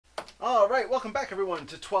All right, welcome back everyone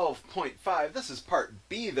to 12.5. This is part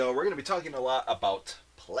B though. We're going to be talking a lot about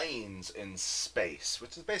planes in space,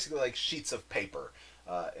 which is basically like sheets of paper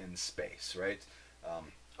in space, right?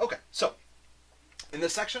 Okay, so in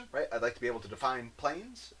this section, right, I'd like to be able to define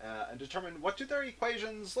planes and determine what do their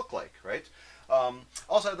equations look like, right?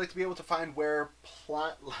 Also, I'd like to be able to find where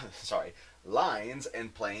lines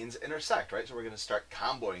and planes intersect, right? So we're going to start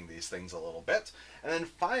comboing these things a little bit. And then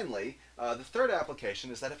finally, the third application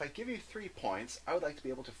is that if I give you 3 points, I would like to be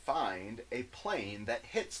able to find a plane that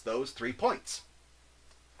hits those 3 points.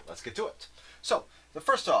 Let's get to it. So, the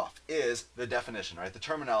first off is the definition, right? The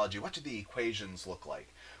terminology. What do the equations look like?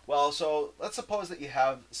 Well, so let's suppose that you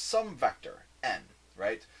have some vector, n,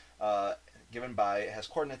 right? Given by, it has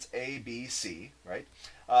coordinates a, b, c, right?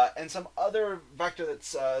 And some other vector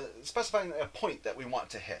that's specifying a point that we want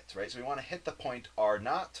to hit, right? So we want to hit the point r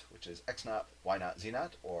naught, which is x naught, y naught, z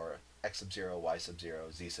naught, or x sub 0, y sub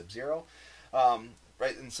 0, z sub 0,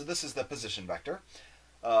 right? And so this is the position vector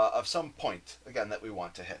of some point, again, that we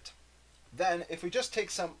want to hit. Then if we just take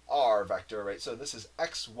some r vector, right? So this is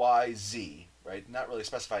x, y, z, right? Not really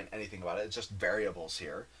specifying anything about it. It's just variables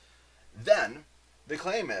here. Then the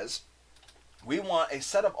claim is we want a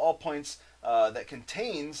set of all points that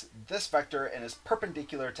contains this vector and is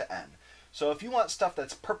perpendicular to n. So if you want stuff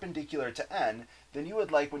that's perpendicular to n, then you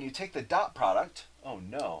would like, when you take the dot product, oh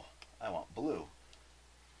no, I want blue.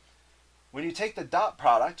 When you take the dot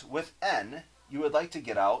product with n, you would like to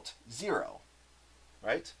get out 0,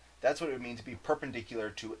 right? That's what it would mean to be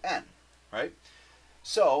perpendicular to n, right?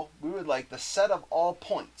 So we would like the set of all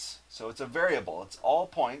points. So it's a variable, it's all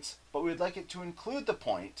points, but we would like it to include the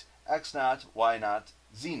point x naught, y naught,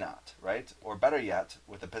 z naught, right? Or better yet,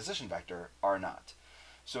 with the position vector, r naught.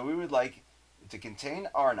 So we would like it to contain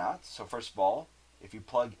r naught. So first of all, if you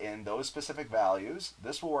plug in those specific values,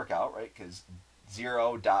 this will work out, right? Because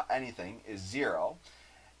 0 dot anything is 0.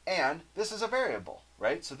 And this is a variable,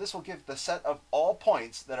 right? So this will give the set of all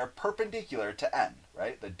points that are perpendicular to n,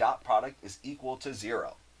 right? The dot product is equal to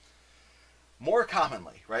 0. More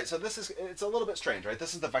commonly, right? So it's a little bit strange, right?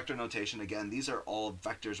 This is the vector notation. Again, these are all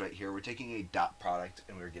vectors right here. We're taking a dot product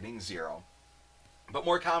and we're getting 0. But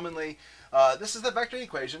more commonly, this is the vector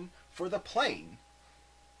equation for the plane,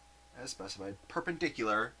 as specified,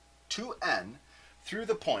 perpendicular to n through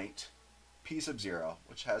the point p sub 0,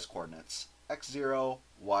 which has coordinates x0,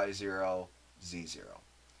 y0, z0.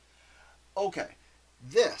 Okay.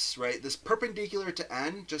 This, right, this perpendicular to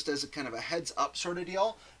n, just as a kind of a heads up sort of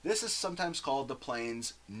deal, this is sometimes called the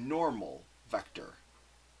plane's normal vector.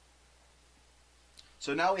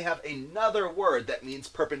 So now we have another word that means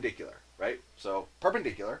perpendicular, right? So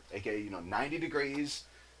perpendicular, aka, 90 degrees,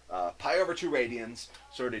 pi over 2 radians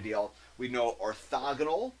sort of deal. We know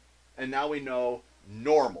orthogonal, and now we know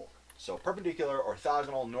normal. So perpendicular,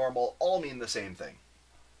 orthogonal, normal, all mean the same thing.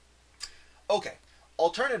 Okay.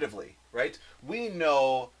 Alternatively, right, we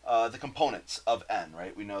know the components of n,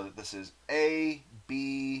 right? We know that this is a,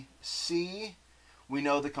 b, c. We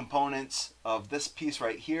know the components of this piece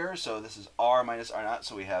right here. So this is r minus r naught.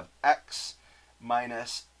 So we have x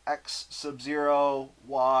minus x sub 0,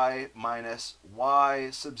 y minus y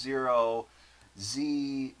sub 0,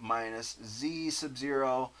 z minus z sub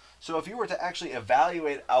 0. So if you were to actually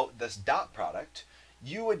evaluate out this dot product,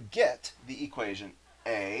 you would get the equation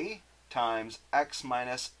a times x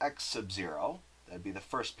minus x sub 0. That would be the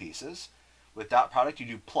first pieces. With dot product, you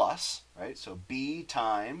do plus, right? So b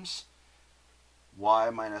times y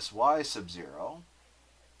minus y sub 0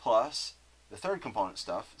 plus the third component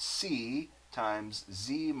stuff, c times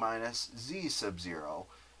z minus z sub 0.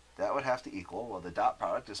 That would have to equal, well, the dot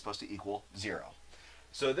product is supposed to equal 0.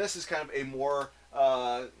 So this is kind of a more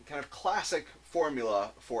kind of classic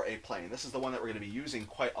formula for a plane. This is the one that we're going to be using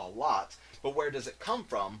quite a lot. But where does it come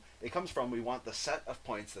from? It comes from, we want the set of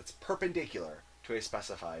points that's perpendicular to a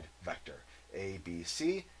specified vector, a, b,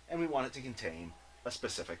 c, and we want it to contain a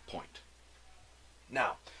specific point.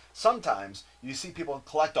 Now, sometimes you see people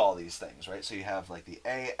collect all these things, right? So you have like the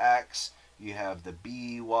ax, you have the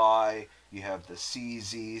by, you have the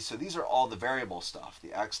cz. So these are all the variable stuff,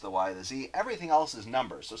 the x, the y, the z. Everything else is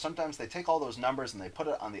numbers. So sometimes they take all those numbers and they put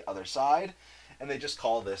it on the other side, and they just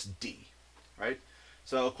call this d, right?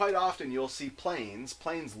 So quite often you'll see planes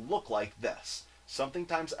look like this. Something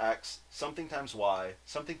times x, something times y,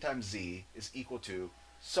 something times z is equal to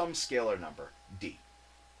some scalar number, d.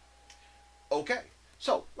 Okay,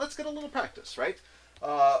 so let's get a little practice, right?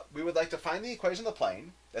 We would like to find the equation of the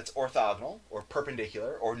plane that's orthogonal, or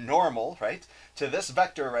perpendicular, or normal, right, to this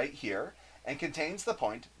vector right here, and contains the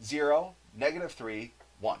point 0, -3,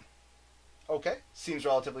 1. Okay, seems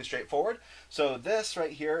relatively straightforward. So this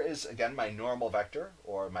right here is, again, my normal vector,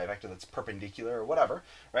 or my vector that's perpendicular, or whatever,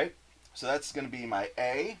 right? So that's going to be my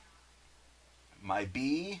A, my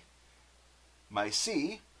B, my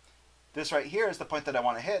C. This right here is the point that I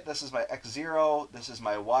want to hit. This is my x0, this is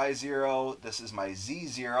my y0, this is my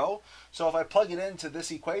z0. So if I plug it into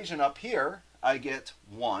this equation up here, I get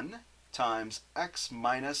 1 times x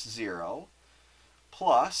minus 0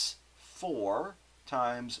 plus 4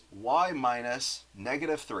 times y minus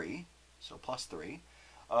negative 3, so plus 3.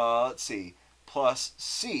 Let's see, plus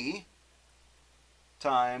c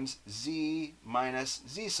times z minus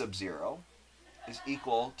z sub 0 is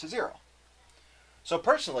equal to 0. So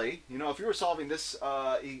personally, if you were solving this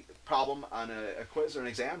problem on a quiz or an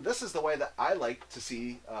exam, this is the way that I like to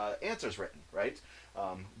see answers written, right?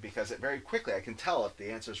 Because it very quickly I can tell if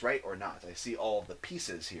the answer is right or not. I see all of the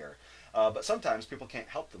pieces here. But sometimes people can't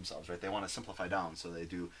help themselves, right? They want to simplify down, so they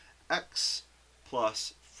do x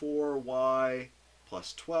plus 4y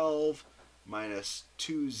plus 12 minus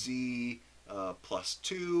 2z plus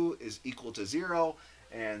 2 is equal to 0.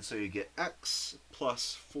 And so you get x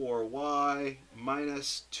plus 4y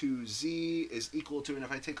minus 2z is equal to, and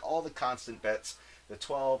if I take all the constant bits, the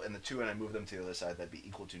 12 and the 2, and I move them to the other side, that'd be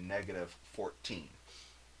equal to negative 14.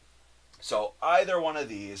 So either one of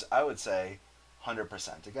these, I would say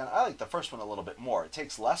 100%. Again, I like the first one a little bit more. It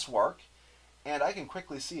takes less work, and I can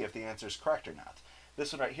quickly see if the answer is correct or not.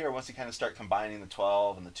 This one right here, once you kind of start combining the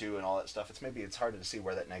 12 and the 2 and all that stuff, it's harder to see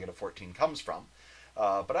where that negative 14 comes from.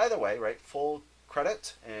 But either way, right, full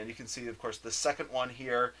credit, and you can see, of course, the second one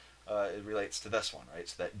here, it relates to this one, right?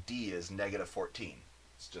 So that D is negative 14.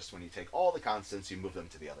 It's just when you take all the constants, you move them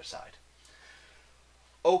to the other side.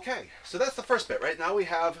 Okay, so that's the first bit, right? Now we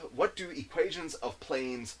have, what do equations of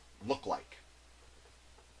planes look like?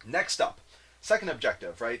 Next up, second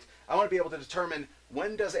objective, right? I want to be able to determine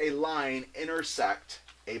when does a line intersect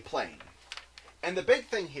a plane. And the big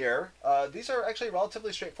thing here, these are actually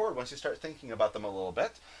relatively straightforward once you start thinking about them a little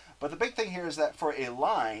bit. But the big thing here is that for a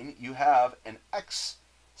line, you have an x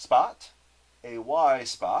spot, a y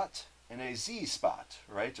spot, and a z spot,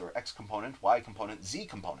 right? Or x component, y component, z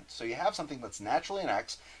component. So you have something that's naturally an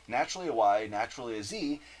x, naturally a y, naturally a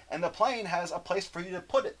z, and the plane has a place for you to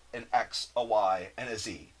put it, an x, a y, and a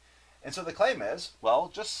z. And so the claim is,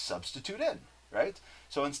 well, just substitute in, right?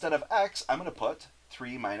 So instead of x, I'm going to put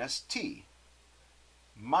 3 minus t.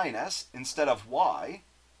 Minus, instead of y,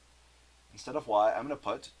 I'm going to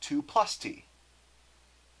put 2 plus t.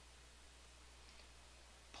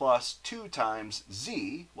 Plus 2 times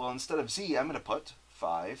z, well, instead of z, I'm going to put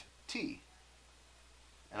 5t.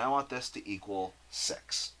 And I want this to equal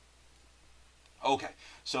 6. Okay,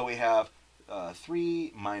 so we have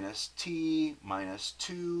 3 minus t minus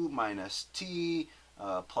 2 minus t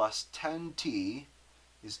plus 10t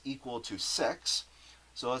is equal to 6.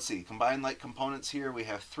 So let's see, combine like components here. We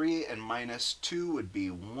have 3 and minus 2 would be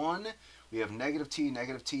 1. We have negative t,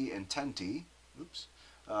 and 10t. Oops.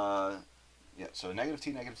 Yeah, so negative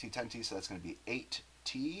t, 10t, so that's going to be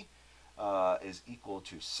 8t is equal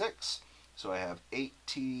to 6. So I have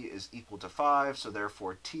 8t is equal to 5, so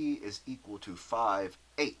therefore t is equal to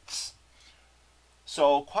 5/8.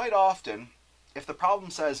 So quite often, if the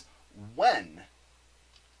problem says, when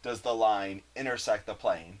does the line intersect the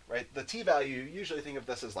plane, right? The t value, you usually think of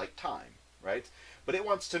this as like time, right? But it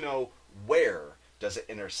wants to know, where does it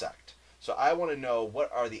intersect? So I want to know,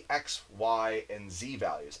 what are the x, y, and z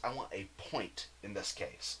values? I want a point in this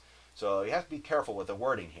case. So you have to be careful with the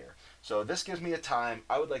wording here. So this gives me a time.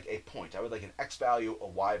 I would like a point. I would like an x value, a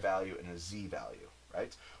y value, and a z value,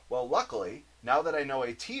 right? Well, luckily, now that I know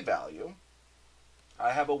a t value,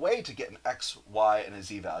 I have a way to get an x, y, and a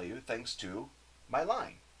z value thanks to my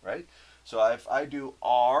line, right? So if I do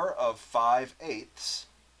r of 5/8,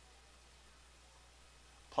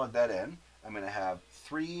 plug that in, I'm going to have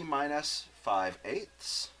 3 minus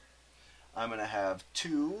 5/8. I'm going to have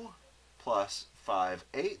 2 plus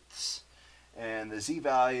 5/8. And the z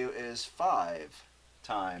value is 5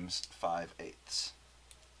 times 5/8.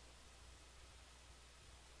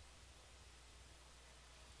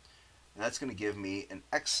 And that's going to give me an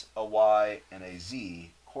x, a y, and a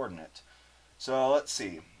z coordinate. So let's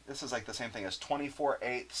see. This is like the same thing as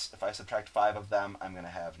 24/8. If I subtract 5 of them, I'm going to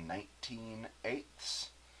have 19/8.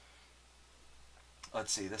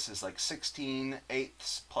 Let's see. This is like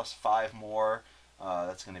 16/8 plus 5 more.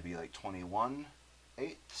 That's going to be like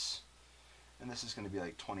 21/8. And this is going to be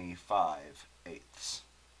like 25/8.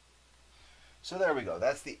 So there we go.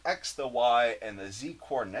 That's the x, the y, and the z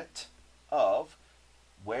coordinate of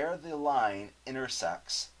where the line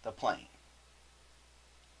intersects the plane.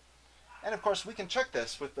 And of course, we can check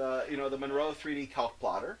this with the Monroe 3D Calc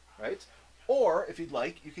Plotter, right? Or, if you'd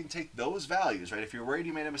like, you can take those values, right? If you're worried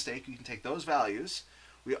you made a mistake, you can take those values.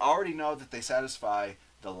 We already know that they satisfy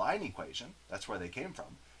the line equation. That's where they came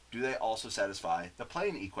from. Do they also satisfy the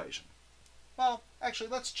plane equation? Well, actually,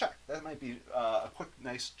 let's check. That might be a quick,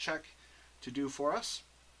 nice check to do for us.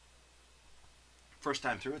 First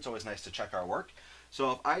time through, it's always nice to check our work.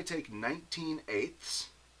 So if I take 19/8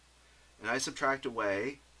 and I subtract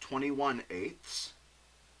away 21/8,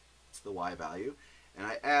 it's the y value, and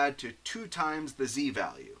I add to 2 times the z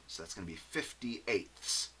value, so that's going to be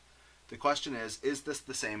 50/8. The question is this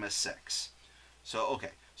the same as 6? So,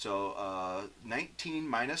 okay, so 19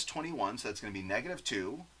 minus 21, so that's going to be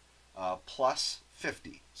 -2, plus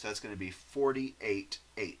 50, so that's going to be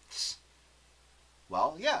 48/8.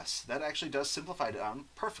 Well, yes, that actually does simplify down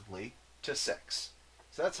perfectly to 6.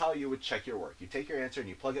 So that's how you would check your work. You take your answer and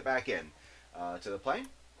you plug it back in to the plane,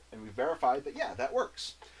 and we verified that, yeah, that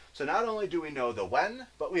works. So not only do we know the when,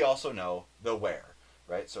 but we also know the where,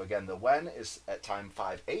 right? So again, the when is at time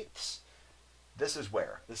 5/8. This is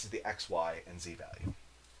where. This is the x, y, and z value.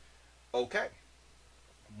 Okay.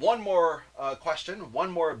 One more question,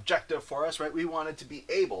 one more objective for us, right? We wanted to be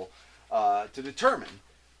able to determine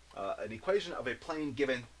an equation of a plane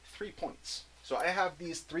given 3 points. So I have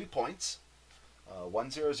these 3 points,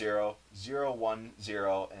 1, 0, 0, 0, 1,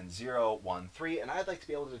 0, and 0, 1, 3, and I'd like to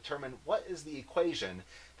be able to determine what is the equation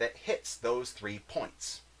that hits those 3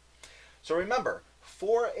 points. So remember,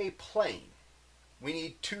 for a plane, we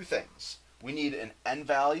need 2 things. We need an n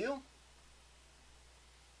value,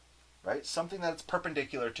 right? Something that it's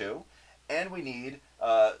perpendicular to, and we need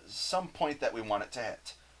some point that we want it to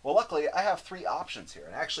hit. Well, luckily, I have 3 options here,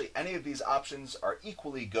 and actually, any of these options are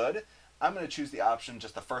equally good. I'm going to choose the option,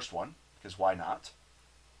 just the first one, because why not?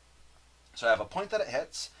 So I have a point that it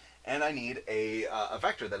hits, and I need a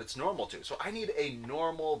vector that it's normal to. So I need a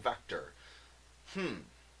normal vector.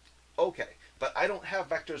 Okay, but I don't have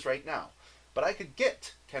vectors right now. But I could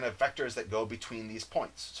get kind of vectors that go between these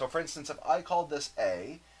points. So for instance, if I called this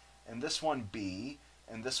A, and this one B,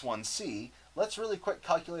 and this one C, let's really quick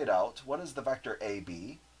calculate out what is the vector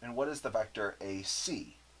AB, and what is the vector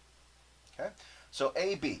AC. Okay, so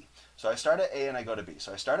AB. So I start at A and I go to B.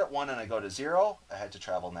 So I start at 1 and I go to 0, I had to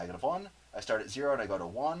travel -1. I start at 0 and I go to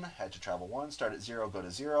 1, had to travel 1. Start at 0, go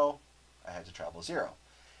to 0, I had to travel 0.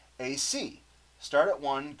 AC, start at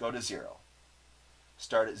 1, go to 0.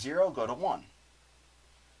 Start at 0, go to 1.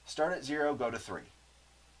 Start at 0, go to 3.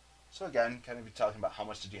 So again, kind of talking about how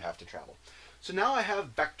much did you have to travel. So now I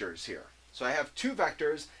have vectors here. So I have 2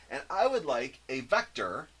 vectors, and I would like a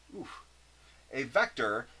vector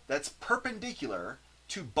that's perpendicular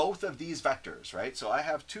to both of these vectors, right? So I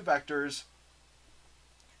have 2 vectors,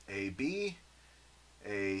 AB,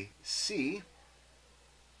 AC,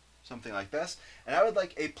 something like this, and I would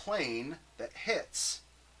like a plane that hits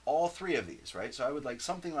all 3 of these, right? So I would like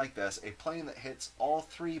something like this, a plane that hits all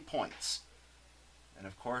 3 points. And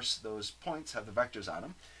of course, those points have the vectors on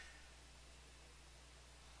them.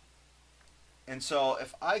 And so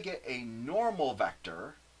if I get a normal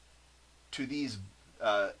vector to these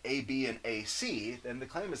AB and AC, then the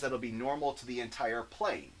claim is that it'll be normal to the entire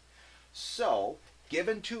plane. So,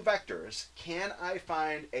 given 2 vectors, can I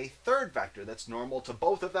find a third vector that's normal to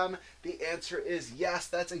both of them? The answer is yes.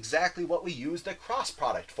 That's exactly what we used a cross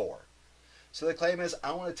product for. So the claim is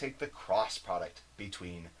I want to take the cross product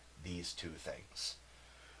between these 2 things.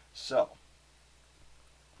 So,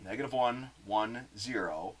 -1, 1,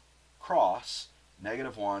 0, cross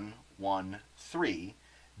 -1, 1, 3.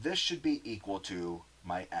 This should be equal to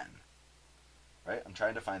my n. Right? I'm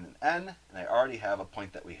trying to find an n, and I already have a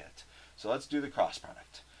point that we hit. So let's do the cross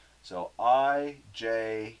product. So I,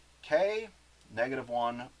 J, K,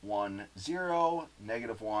 -1, 1, 0,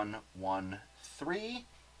 -1, 1, 3.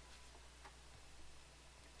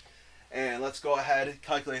 And let's go ahead and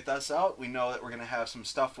calculate this out. We know that we're going to have some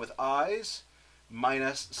stuff with i's,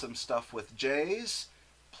 minus some stuff with j's,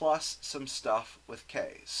 plus some stuff with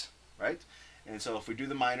k's, right? And so if we do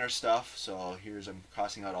the minor stuff, so here's, I'm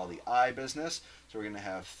crossing out all the I business. So we're going to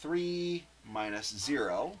have 3 minus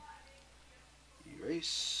 0.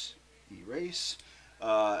 Erase, erase.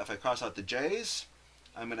 If I cross out the j's,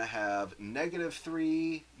 I'm going to have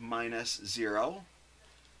 -3 minus 0.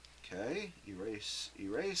 Okay, erase,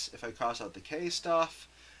 erase. If I cross out the k stuff,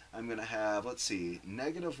 I'm going to have, let's see,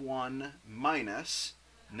 -1 minus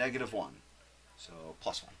 -1. So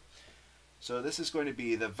plus 1. So this is going to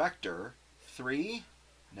be the vector 3,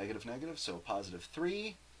 negative, negative, so positive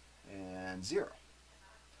 3 and 0.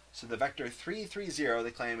 So the vector 3, 3, 0,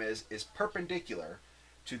 the claim is perpendicular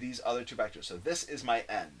to these other 2 vectors. So this is my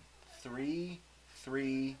n, 3,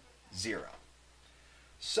 3, 0.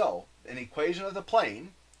 So an equation of the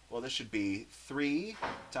plane well, this should be 3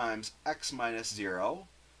 times x minus 0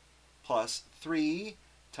 plus 3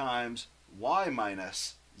 times y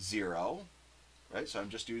minus 0, right? So I'm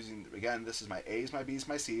just using, again, this is my a's, my b's,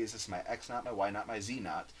 my c's, this is my x naught, my y naught, my z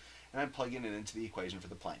naught, and I'm plugging it into the equation for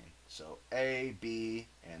the plane. So a, b,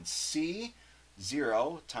 and c,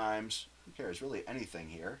 0 times, who cares, really anything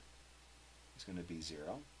here, is going to be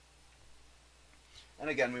 0. And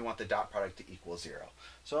again, we want the dot product to equal 0.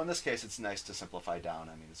 So in this case, it's nice to simplify down.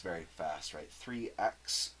 I mean, it's very fast, right?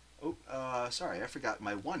 3x, sorry, I forgot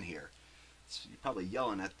my 1 here. You're probably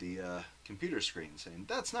yelling at the computer screen saying,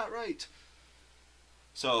 that's not right.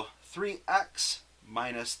 So 3x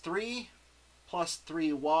minus 3 plus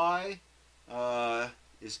 3y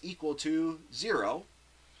is equal to 0.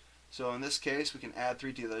 So in this case, we can add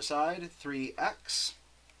 3 to the other side. 3x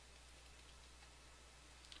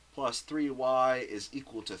plus 3y is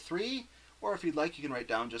equal to 3. Or if you'd like, you can write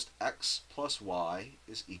down just x plus y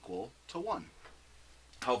is equal to 1.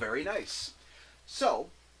 How very nice. So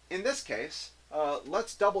in this case,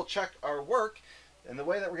 let's double check our work. And the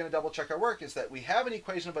way that we're going to double check our work is that we have an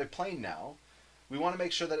equation of a plane now. We want to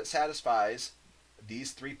make sure that it satisfies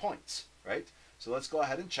these 3 points, right? So let's go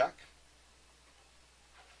ahead and check.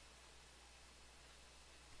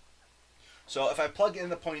 So if I plug in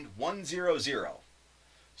the point 1, 0, 0,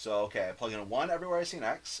 so okay, I plug in a 1 everywhere I see an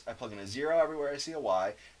x, I plug in a 0 everywhere I see a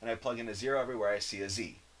y, and I plug in a 0 everywhere I see a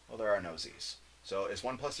z. Well, there are no z's. So is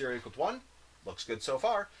 1 plus 0 equal to 1? Looks good so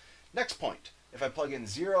far. Next point, if I plug in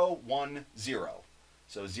 0, 1, 0,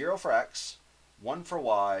 so 0 for x, 1 for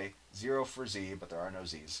y, 0 for z, but there are no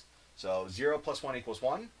z's. So 0 plus 1 equals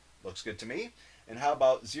 1, looks good to me. And how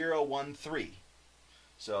about 0, 1, 3?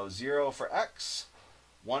 So 0 for x,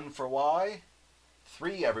 1 for y,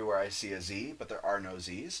 3 everywhere I see a z, but there are no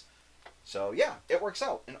z's. So yeah, it works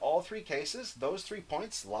out. In all 3 cases, those 3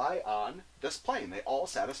 points lie on this plane. They all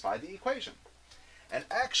satisfy the equation. And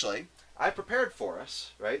actually, I prepared for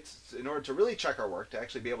us, right, in order to really check our work, to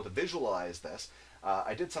actually be able to visualize this,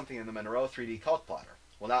 I did something in the Monroe 3D calc plotter.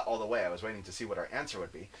 Well, not all the way. I was waiting to see what our answer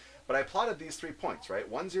would be. But I plotted these 3 points, right?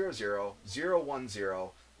 1, 0, 0, 0, 1,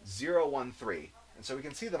 0, 0, 1, 3. And so we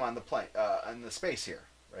can see them on the plane, on the space here,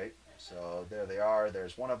 right? So there they are.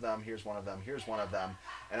 There's one of them. Here's one of them. Here's one of them.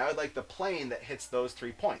 And I would like the plane that hits those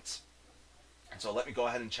 3 points. And so let me go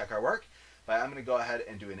ahead and check our work. But I'm going to go ahead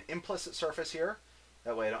and do an implicit surface here.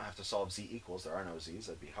 That way I don't have to solve z equals. There are no z's.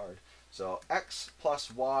 That'd be hard. So x plus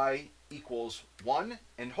y equals 1.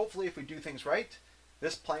 And hopefully if we do things right,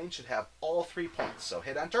 this plane should have all 3 points. So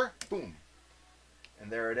hit enter. Boom. And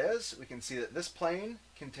there it is. We can see that this plane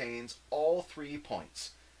contains all 3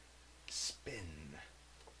 points. Spin.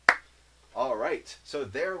 All right. So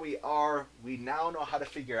there we are. We now know how to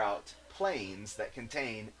figure out planes that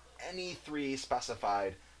contain any 3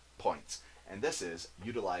 specified points. And this is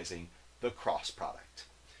utilizing the cross product.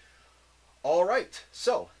 All right,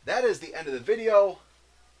 so that is the end of the video.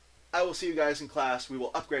 I will see you guys in class. We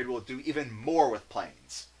will upgrade. We'll do even more with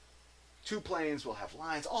planes. 2 planes, we'll have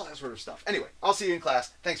lines, all that sort of stuff. Anyway, I'll see you in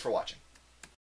class. Thanks for watching.